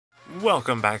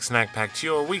Welcome back, Snack Pack, to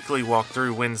your weekly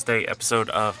walkthrough Wednesday episode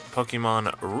of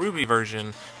Pokemon Ruby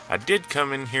version. I did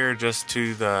come in here just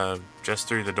through the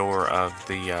door of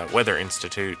the Weather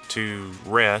Institute to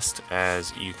rest.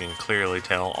 As you can clearly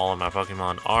tell, all of my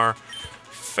Pokemon are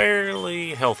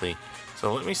fairly healthy.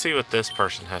 So let me see what this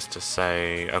person has to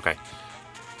say. Okay.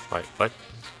 Wait, what?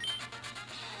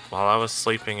 While I was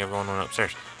sleeping, everyone went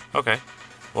upstairs. Okay.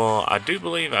 Well, I do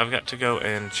believe I've got to go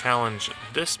and challenge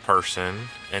this person,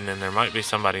 and then there might be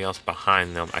somebody else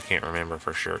behind them. I can't remember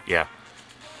for sure. Yeah,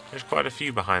 there's quite a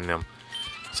few behind them.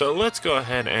 So let's go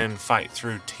ahead and fight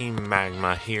through Team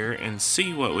Magma here and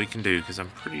see what we can do, because I'm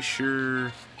pretty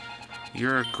sure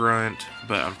you're a grunt,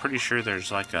 but I'm pretty sure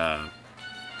there's like a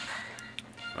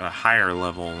higher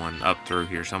level one up through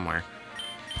here somewhere.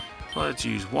 Let's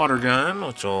use Water Gun,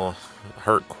 which will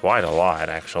hurt quite a lot,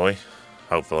 actually.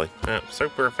 Hopefully.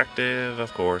 Super effective,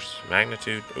 of course.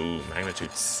 Magnitude. Ooh,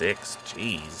 magnitude 6.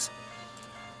 Jeez.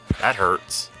 That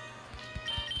hurts.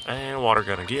 And Water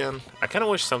Gun again. I kind of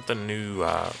wish something new,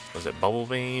 was it Bubble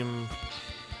Beam?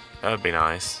 That would be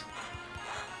nice.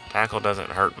 Tackle doesn't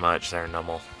hurt much there,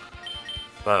 Numble.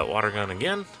 But Water Gun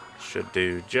again should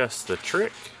do just the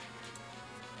trick.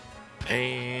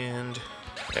 And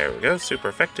there we go. Super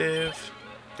effective.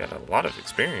 Got a lot of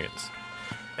experience.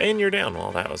 And you're down.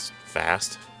 Well, that was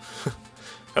fast.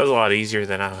 That was a lot easier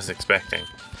than I was expecting.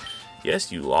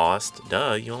 Yes, you lost.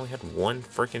 Duh, you only had one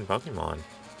freaking Pokemon.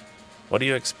 What do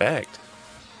you expect?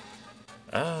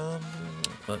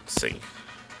 Let's see.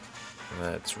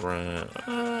 Let's run.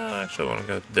 I actually want to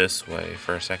go this way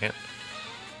for a second.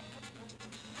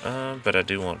 But I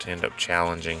do want to end up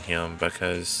challenging him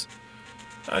because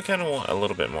I kind of want a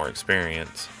little bit more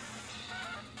experience.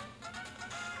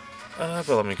 But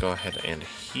let me go ahead and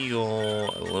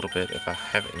heal a little bit if I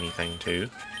have anything to.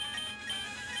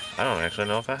 I don't actually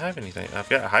know if I have anything. I've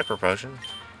got a Hyper Potion,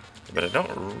 but I don't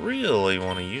really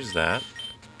want to use that.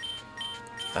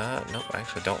 Nope, I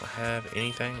actually don't have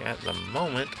anything at the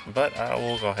moment, but I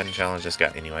will go ahead and challenge this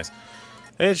guy anyways.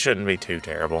 It shouldn't be too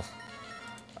terrible.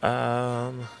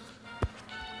 Okay.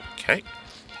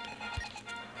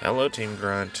 Hello, Team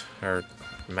Grunt, or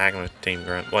Magma Team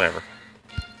Grunt, whatever.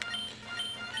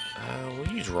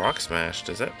 We'll use Rock Smash.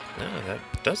 Does that? No, that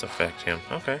does affect him.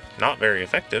 Okay. Not very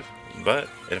effective, but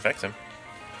it affects him.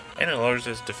 And it lowers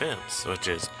his defense, which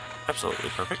is absolutely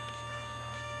perfect.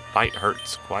 Bite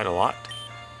hurts quite a lot.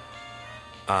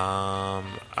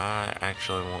 I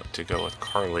actually want to go with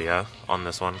Carlia on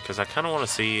this one, because I kind of want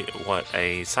to see what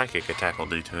a Psychic attack will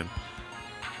do to him.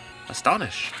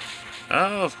 Astonish.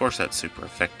 Oh, of course that's super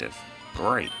effective.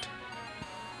 Great.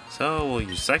 So we'll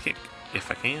use Psychic. If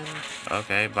I can.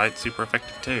 Okay, Bite's super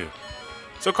effective too.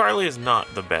 So Carly is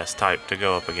not the best type to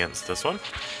go up against this one.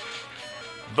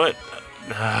 But,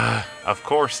 of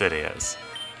course it is.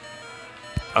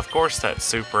 Of course that's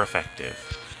super effective.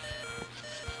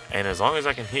 And as long as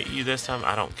I can hit you this time,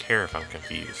 I don't care if I'm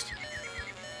confused.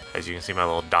 As you can see, my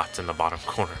little dots in the bottom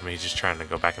corner of me just trying to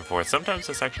go back and forth. Sometimes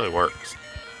this actually works.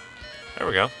 There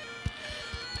we go.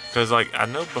 Because, like, I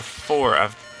know before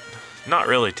I've not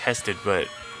really tested, but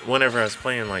whenever I was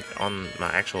playing, like, on my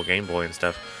actual Game Boy and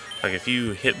stuff, like, if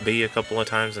you hit B a couple of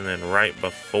times and then right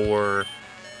before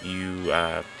you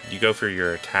go for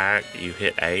your attack, you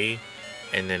hit A,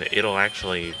 and then it'll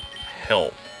actually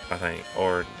help, I think.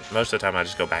 Or most of the time I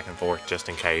just go back and forth just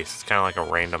in case. It's kind of like a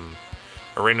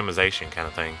randomization kind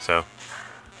of thing. So,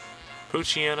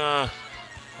 Poochyena,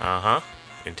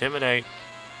 Intimidate.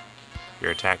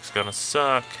 Your attack's gonna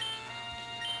suck.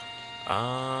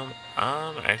 I'm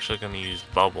actually going to use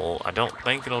Bubble. I don't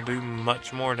think it'll do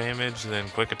much more damage than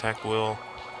Quick Attack will.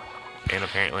 And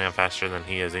apparently I'm faster than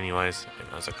he is anyways. And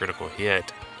that's a critical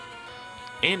hit.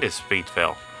 And his speed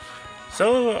fell.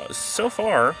 So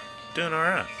far, doing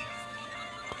alright.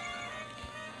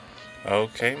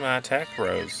 Okay, my attack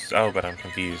rose. Oh, but I'm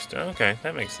confused. Okay,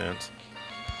 that makes sense.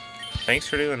 Thanks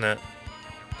for doing that.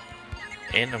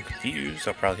 And I'm confused.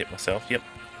 I'll probably hit myself. Yep,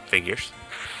 figures.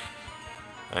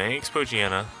 Thanks,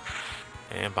 Poochyena.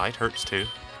 And Bite hurts too.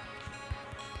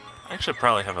 I actually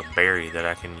probably have a berry that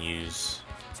I can use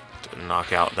to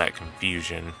knock out that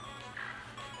confusion.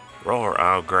 Roar.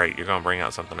 Oh, great. You're going to bring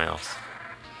out something else.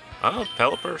 Oh,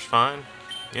 Pelipper's fine.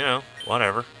 You know,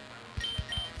 whatever.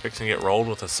 Fixing to get rolled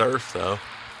with a surf, though.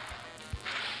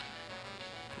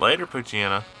 Later,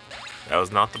 Poochyena. That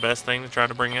was not the best thing to try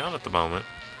to bring out at the moment.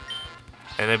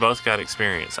 And they both got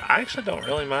experience. I actually don't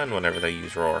really mind whenever they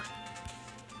use Roar.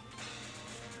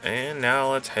 And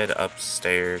now let's head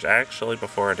upstairs. Actually,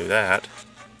 before I do that,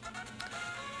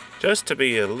 just to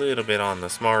be a little bit on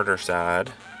the smarter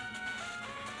side,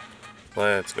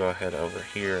 let's go ahead over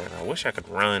here. And I wish I could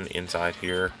run inside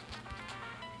here.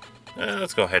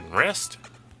 Let's go ahead and rest.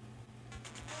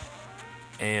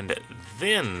 And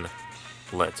then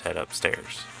let's head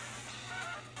upstairs.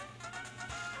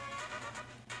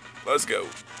 Let's go.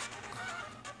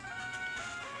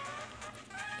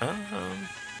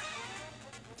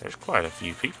 There's quite a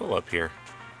few people up here.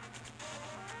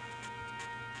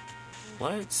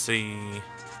 Let's see. I'm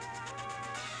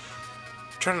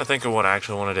trying to think of what I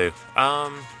actually want to do.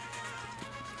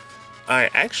 I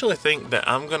actually think that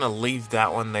I'm going to leave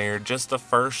that one there, just the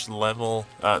first level,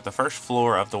 the first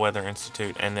floor of the Weather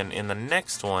Institute, and then in the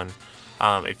next one,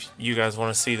 if you guys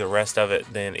want to see the rest of it,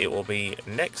 then it will be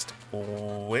next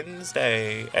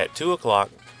Wednesday at 2 o'clock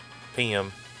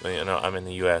p.m. You know, I'm in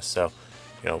the U.S., so,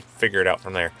 you know, figure it out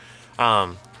from there.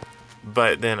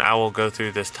 But then I will go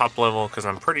through this top level, because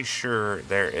I'm pretty sure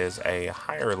there is a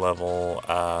higher level,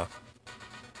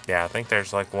 yeah, I think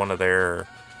there's like one of their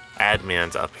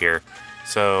admins up here.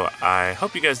 So I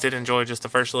hope you guys did enjoy just the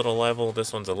first little level.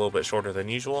 This one's a little bit shorter than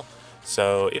usual.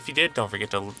 So if you did, don't forget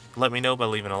to let me know by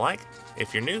leaving a like.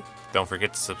 If you're new, don't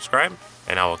forget to subscribe,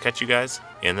 and I will catch you guys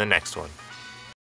in the next one.